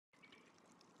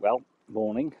Well,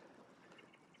 morning.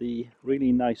 The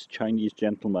really nice Chinese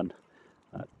gentleman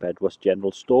at Bedworth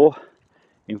General Store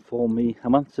informed me a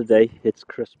month today it's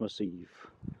Christmas Eve.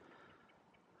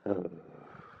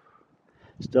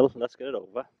 Still, let's get it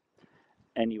over.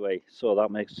 Anyway, so that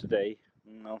makes today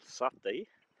Saturday,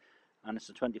 and it's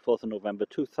the 24th of November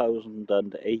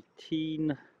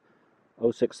 2018,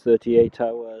 06:38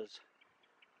 hours.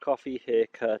 Coffee,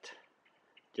 haircut,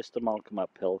 just a Malcolm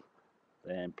uphill,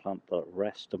 then plant the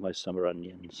rest of my summer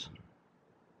onions.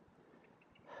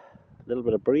 A little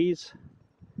bit of breeze,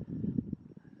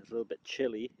 it's a little bit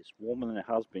chilly, it's warmer than it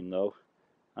has been though,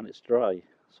 and it's dry,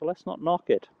 so let's not knock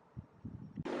it.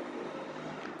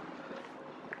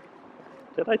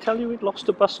 Did I tell you we'd lost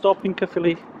a bus stop in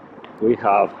Caerphilly? We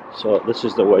have, so this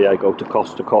is the way I go to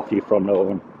Costa Coffee from now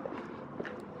on,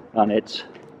 and it's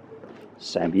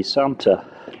semi-Santa.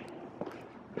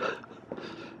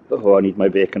 Oh, I need my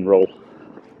bacon roll.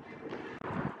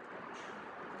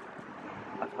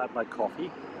 I've had my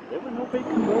coffee. There were no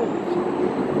bacon rolls.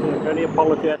 They're very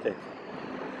apologetic.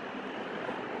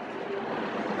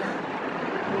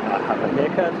 I have a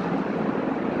haircut.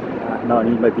 Now I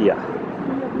need my beer. Beer.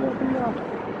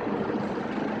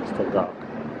 It's still dark.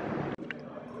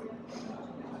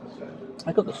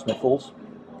 I got the sniffles.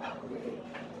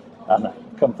 And I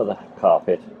come for the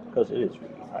carpet because it is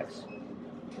really nice.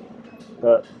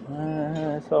 But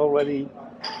it's already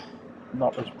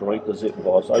not as bright as it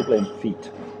was. I blame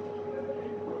feet.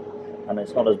 And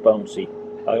it's not as bouncy.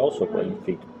 I also blame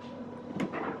feet.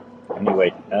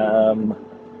 Anyway,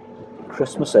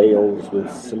 Christmas ales with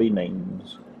silly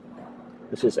names.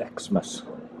 This is Xmas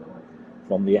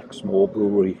from the Exmoor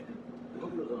Brewery.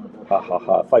 Ha ha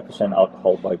ha, 5%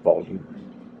 alcohol by volume.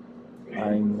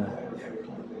 I'm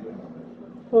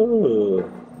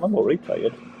already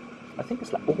tired. I think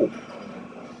it's like, oh,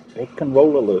 bacon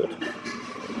roll alert.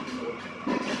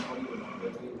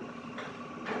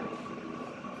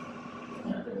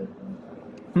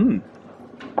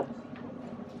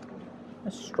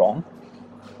 It's strong,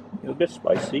 a bit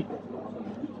spicy.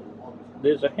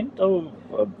 There's a hint of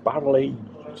a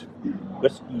barrel-aged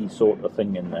whiskey sort of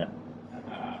thing in there.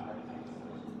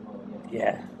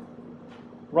 Yeah,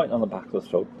 right on the back of the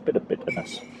throat, bit of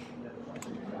bitterness.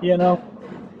 You know,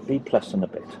 B plus and a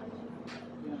bit.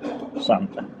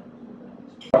 Santa.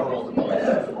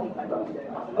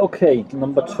 Okay,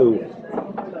 number 2.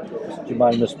 Do you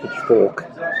mind this pitchfork?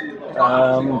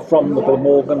 From the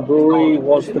Glamorgan Brewery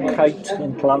was the Kite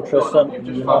in Clantress,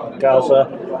 not Gaza.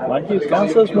 Mind you,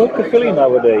 Gaza's more Caerphilly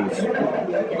nowadays.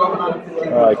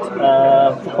 Right,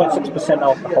 4.6%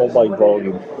 alcohol by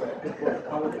volume.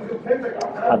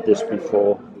 Had this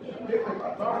before.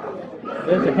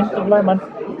 There's a hint of lemon.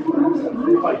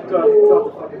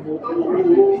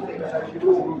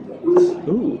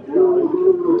 Ooh.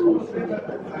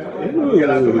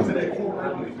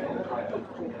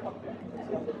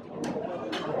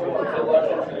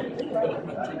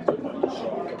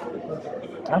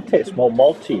 That tastes more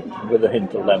malty with a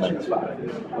hint of lemon.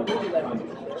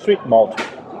 Sweet malt.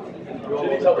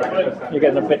 You're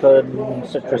getting a bit of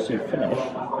citrusy finish.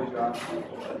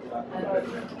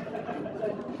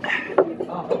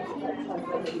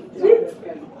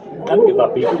 I'd give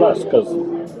that B plus because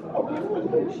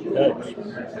I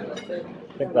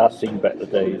think that's seen better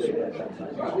days.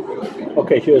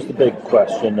 Okay, here's the big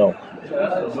question though.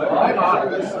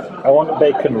 I want a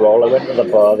bacon roll. I went to the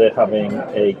bar, they're having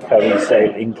a curry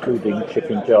sale including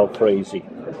chicken jalfrezi.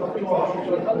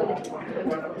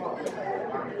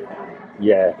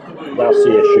 Yeah, that's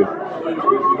the issue.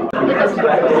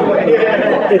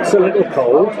 It's a little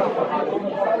cold,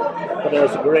 but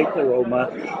there's a great aroma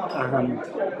and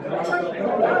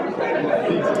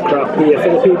craft beer for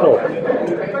the people,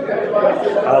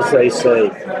 as they say.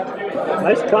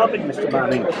 Nice carpet, Mr.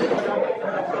 Manning.